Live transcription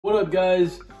What up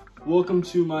guys, welcome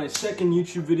to my second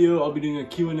YouTube video. I'll be doing a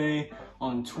Q&A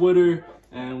on Twitter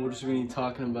and we're just going to be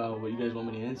talking about what you guys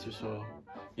want me to answer. So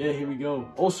yeah, here we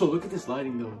go. Also, look at this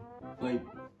lighting though, like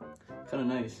kind of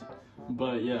nice.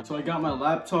 But yeah, so I got my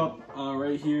laptop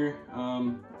right here,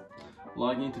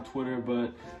 logging into Twitter.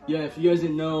 But yeah, if you guys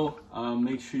didn't know,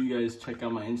 make sure you guys check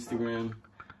out my Instagram.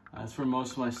 That's where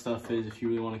most of my stuff is if you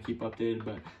really want to keep updated.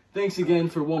 But thanks again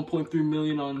for 1.3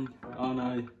 million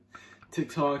on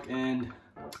TikTok and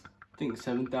I think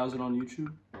 7,000 on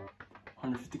YouTube,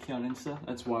 150K on Insta.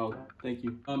 That's wild. Thank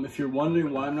you. If you're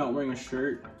wondering why I'm not wearing a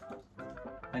shirt,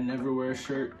 I never wear a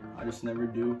shirt. I just never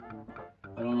do.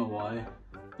 I don't know why.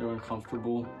 They're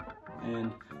uncomfortable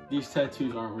and these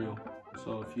tattoos aren't real.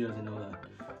 So if you guys didn't know that.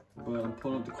 But I'm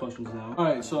pulling up the questions now. All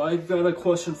right, so I got a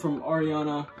question from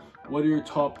Ariana. What are your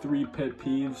top 3 pet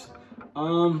peeves?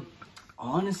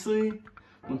 Honestly,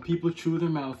 when people chew their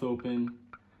mouth open,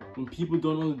 when people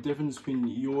don't know the difference between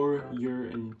your,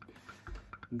 and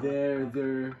their,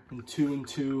 and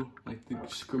two, like the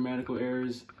grammatical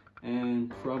errors, and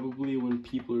probably when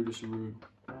people are just rude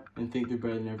and think they're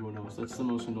better than everyone else. That's the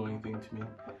most annoying thing to me.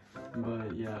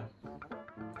 But yeah,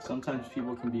 sometimes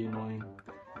people can be annoying.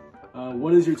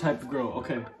 What is your type of girl?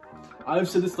 Okay, I've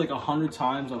said this like 100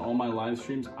 times on all my live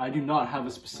streams. I do not have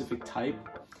a specific type.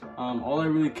 All I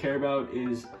really care about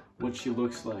is what she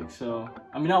looks like. So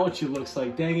I mean, not what she looks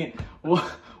like, dang it,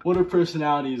 what her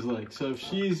personality is like. So if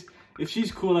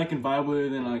she's cool and I can vibe with her,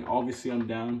 then like obviously I'm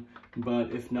down.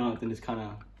 But if not, then it's kind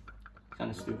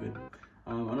of stupid.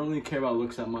 I don't really care about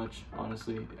looks that much,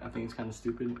 honestly. I think it's kind of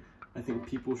stupid. I think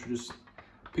people should just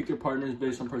pick their partners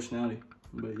based on personality.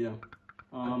 But yeah,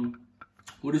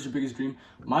 what is your biggest dream?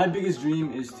 My biggest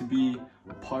dream is to be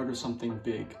a part of something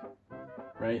big,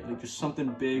 right? Like just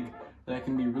something big that I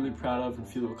can be really proud of and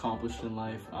feel accomplished in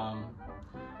life.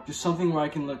 Just something where I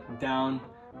can look down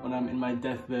when I'm in my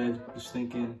deathbed, just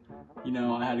thinking, you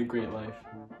know, I had a great life.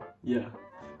 Yeah.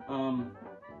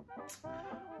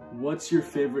 What's your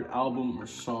favorite album or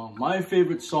song? My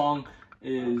favorite song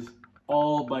is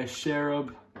All by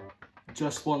Cherub,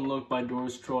 Just One Look by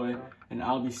Doris Troy, and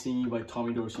I'll Be Seeing You by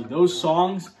Tommy Dorsey. Those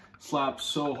songs slap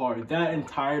so hard. That and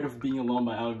Tired of Being Alone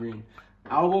by Al Green.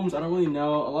 Albums, I don't really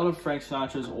know. A lot of Frank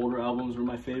Sinatra's older albums were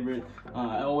my favorite.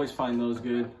 I always find those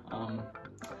good.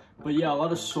 But yeah, a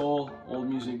lot of soul, old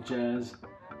music, jazz,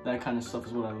 that kind of stuff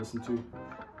is what I listen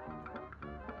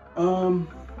to.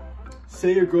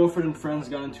 Say your girlfriend and friends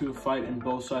got into a fight and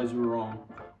both sides were wrong.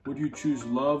 Would you choose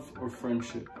love or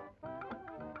friendship?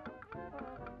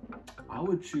 I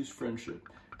would choose friendship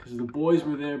because the boys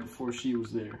were there before she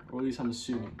was there, or at least I'm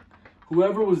assuming.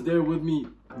 Whoever was there with me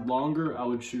longer, I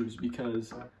would choose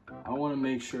because I want to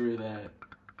make sure that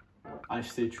I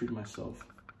stay true to myself.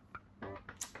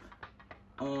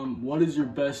 What is your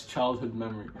best childhood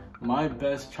memory? My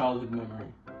best childhood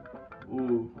memory?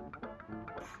 Ooh,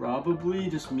 probably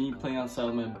just me playing outside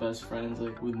with my best friends,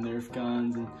 like with Nerf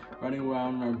guns and riding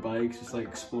around on our bikes, just like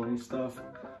exploring stuff.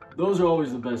 Those are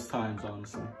always the best times,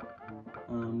 honestly.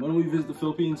 When we visit the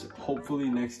Philippines, hopefully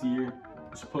next year.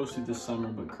 It's supposed to this summer,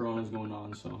 but Corona's going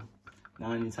on, so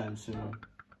not anytime soon.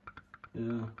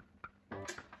 Yeah.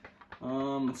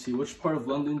 Let's see, which part of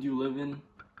London do you live in?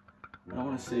 I don't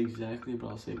want to say exactly, but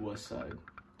I'll say west side.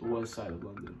 The west side of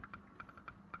London.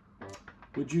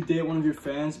 Would you date one of your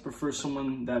fans, prefer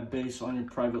someone that based on your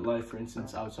private life, for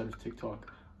instance, outside of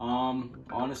TikTok?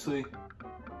 Honestly,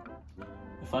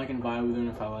 if I can vibe with her and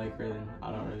if I like her, then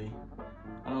I don't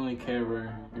really care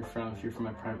where you're from, if you're from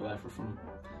my private life or from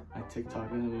my TikTok.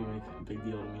 It doesn't really make a big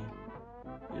deal to me.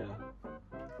 Yeah.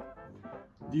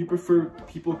 Do you prefer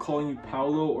people calling you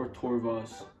Paolo or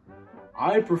Torvas?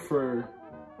 I prefer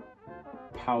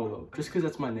Paolo, just because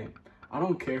that's my name. I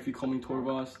don't care if you call me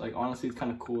Torvas. Like, honestly, it's kind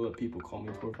of cool that people call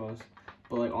me Torvas.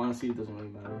 But, like, honestly, it doesn't really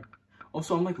matter.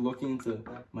 Also, I'm, like, looking into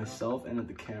myself and at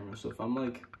the camera. So if I'm,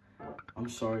 like, I'm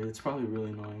sorry, it's probably really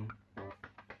annoying.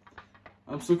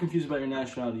 I'm still confused about your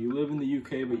nationality. You live in the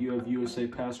UK, but you have USA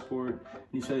passport,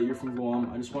 and you said that you're from Guam.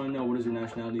 I just want to know, what is your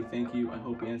nationality? Thank you. I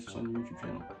hope you answer on your YouTube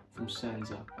channel. From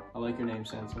Sansa. I like your name,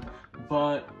 Sansa.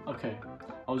 But, okay.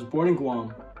 I was born in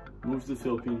Guam, moved to the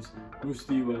Philippines, moved to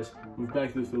the US, moved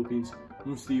back to the Philippines,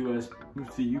 moved to the US,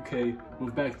 moved to the UK,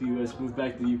 moved back to the US, moved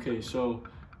back to the UK. So,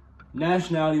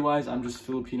 nationality-wise, I'm just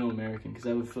Filipino-American, because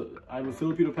I have a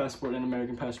Filipino passport and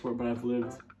American passport, but I've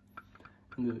lived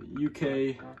in the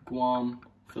UK, Guam,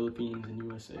 Philippines, and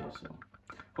USA, so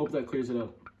hope that clears it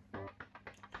up.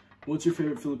 What's your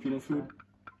favorite Filipino food?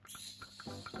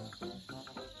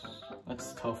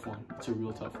 That's a tough one. It's a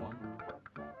real tough one.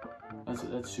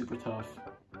 That's super tough.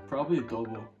 Probably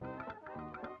adobo.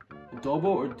 Adobo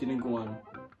or dinuguan.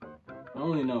 I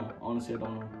don't really know. Honestly, I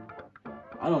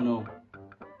don't know.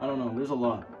 I don't know. There's a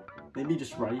lot. Maybe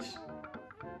just rice.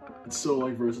 It's so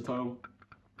like versatile.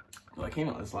 But I came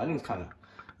out. This lighting kind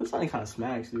of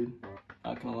smacks, dude.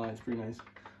 Not gonna lie, it's pretty nice.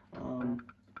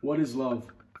 What is love?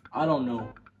 I don't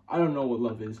know. I don't know what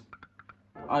love is.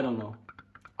 I don't know.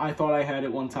 I thought I had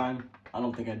it one time. I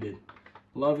don't think I did.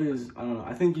 Love is, I don't know.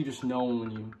 I think you just know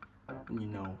when you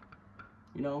know.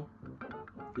 You know?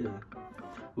 Yeah.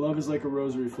 Love is like a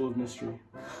rosary full of mystery.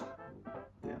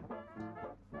 Yeah.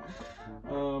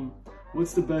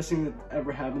 What's the best thing that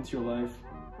ever happened to your life?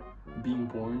 Being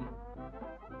born.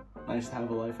 Nice to have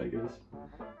a life, I guess.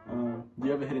 Do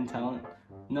you have a hidden talent?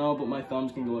 No, but my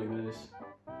thumbs can go like this.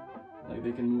 Like,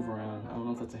 they can move around. I don't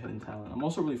know if that's a hidden talent. I'm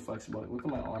also really flexible. Like, look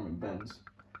at my arm, it bends.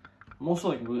 I'm also,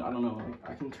 like, really, I don't know. Like,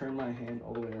 I can turn my hand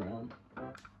all the way around.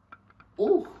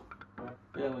 Oh!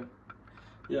 Yeah, like,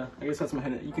 yeah, I guess that's my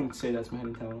hidden, you can say that's my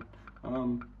hidden talent.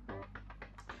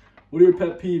 What are your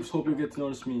pet peeves? Hope you'll get to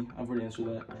notice me. I've already answered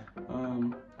that.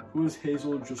 Who is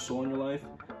Hazel Dressel in your life?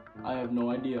 I have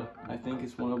no idea. I think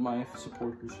it's one of my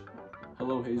supporters.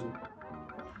 Hello, Hazel.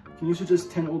 Can you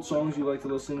suggest 10 old songs you like to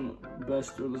listen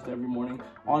best or listen to every morning?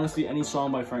 Honestly, any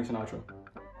song by Frank Sinatra.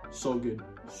 So good.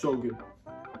 So good.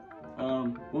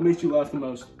 What makes you laugh the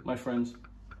most? My friends.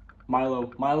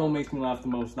 Milo. Milo makes me laugh the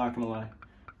most, not gonna lie.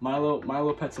 Milo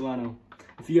Petzolano.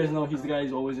 If you guys know, he's the guy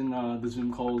who's always in the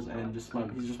Zoom calls and he's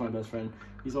just my best friend.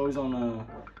 He's always on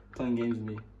playing games with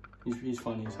me. He's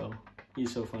funny as hell.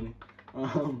 He's so funny.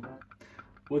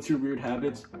 What's your weird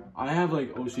habits? I have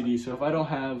like OCD, so if I don't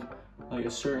have like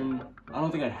a certain, I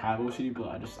don't think I'd have OCD,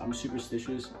 but I'm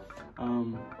superstitious.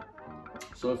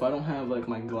 So if I don't have like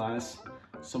my glass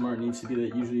somewhere it needs to be that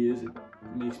it usually is, it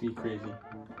makes me crazy.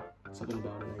 Something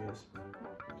about it, I guess.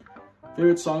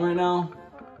 Favorite song right now?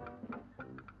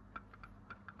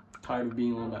 Tired of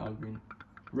Being Alone by Al Green.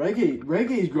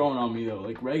 Reggae's growing on me though.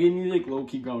 Like reggae music,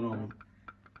 low-key growing on me.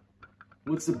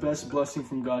 What's the best blessing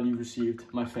from God you've received?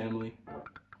 My family.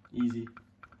 Easy.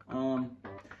 Do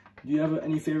you have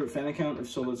any favorite fan account? If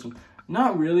so, listen.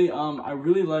 Not really. I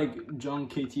really like Jung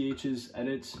KTH's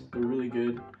edits. They're really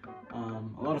good.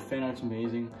 A lot of fan art's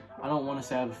amazing. I don't want to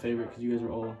say I have a favorite because you guys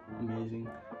are all amazing.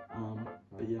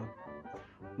 But yeah.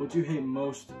 What do you hate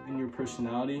most in your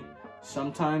personality?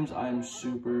 Sometimes I'm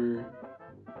super,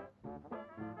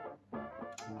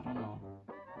 I don't know.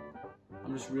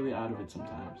 I'm just really out of it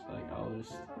sometimes. Like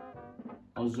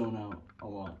I'll zone out a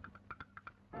lot.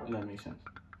 If that makes sense.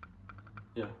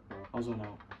 Yeah, I'll zone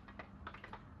out.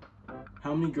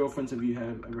 How many girlfriends have you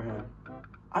ever had?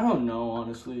 I don't know,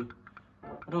 honestly.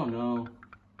 I don't know.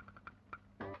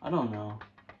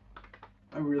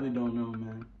 I really don't know,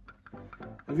 man.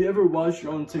 Have you ever watched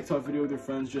your own TikTok video with your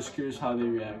friends? Just curious how they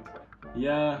react.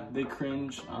 Yeah, they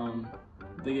cringe.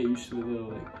 They get used to it though.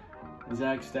 Like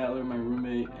Zach Statler, my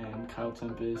roommate, and Kyle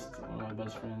Tempest, one of my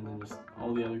best friends, and just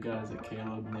all the other guys like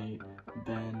Caleb, Nate,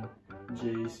 Ben,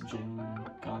 Jace,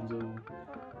 Jalen, Gonzo,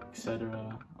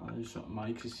 etc.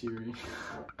 Mike, Siri.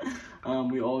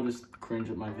 We all just cringe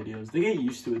at my videos. They get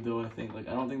used to it though, I think. Like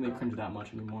I don't think they cringe that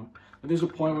much anymore. Like there's a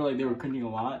point where like they were cringing a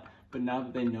lot, but now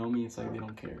that they know me, it's like they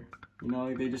don't care. You know,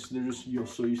 like they're just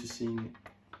so used to seeing it.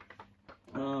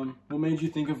 What made you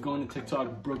think of going to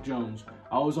TikTok? Brooke Jones.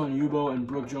 I was on Yubo and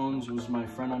Brooke Jones was my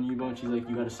friend on Yubo and she's like,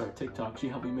 you gotta start TikTok. She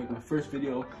helped me make my first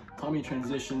video, taught me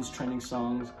transitions, trending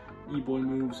songs, e-boy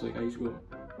moves. Like I used to go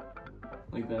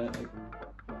like that. Like,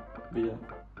 but yeah.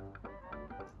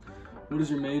 What is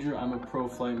your major? I'm a pro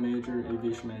flight major,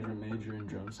 aviation management major, and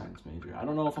drone science major. I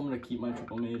don't know if I'm gonna keep my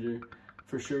triple major.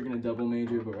 For sure gonna double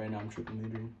major, but right now I'm triple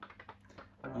majoring.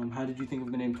 How did you think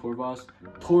of the name Torvas?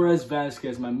 Torres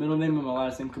Vasquez. My middle name and my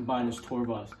last name combined is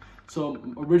Torvas. So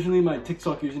originally my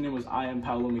TikTok username was I am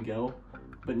Paulo Miguel,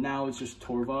 but now it's just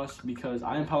Torvas because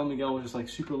I am Paulo Miguel was just like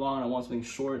super long. I want something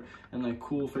short and like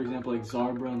cool. For example, like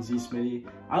Zarbra and Z Smitty.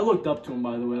 I looked up to them,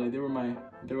 by the way. Like they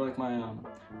were like my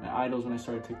idols when I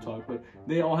started TikTok. But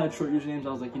they all had short usernames.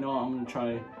 I was like, you know what? I'm gonna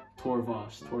try Torres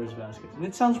Vasquez, and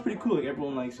it sounds pretty cool. Like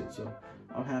everyone likes it, so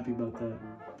I'm happy about that.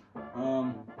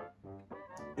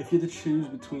 If you had to choose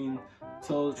between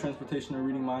teletransportation or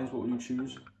reading minds, what would you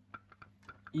choose?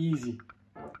 Easy.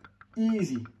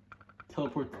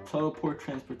 Teleport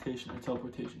transportation or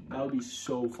teleportation. That would be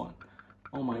so fun.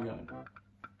 Oh my god.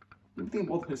 I think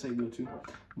of all the places I can go to.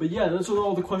 But yeah, those are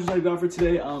all the questions I got for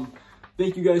today.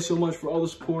 Thank you guys so much for all the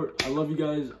support. I love you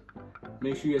guys.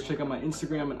 Make sure you guys check out my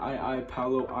Instagram at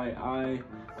ii_paulo_ii.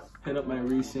 Hit up my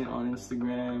recent on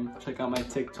Instagram. Check out my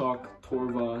TikTok,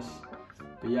 Torvas.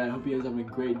 But yeah, I hope you guys have a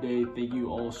great day. Thank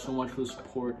you all so much for the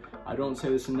support. I don't say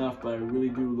this enough, but I really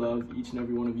do love each and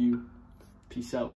every one of you. Peace out.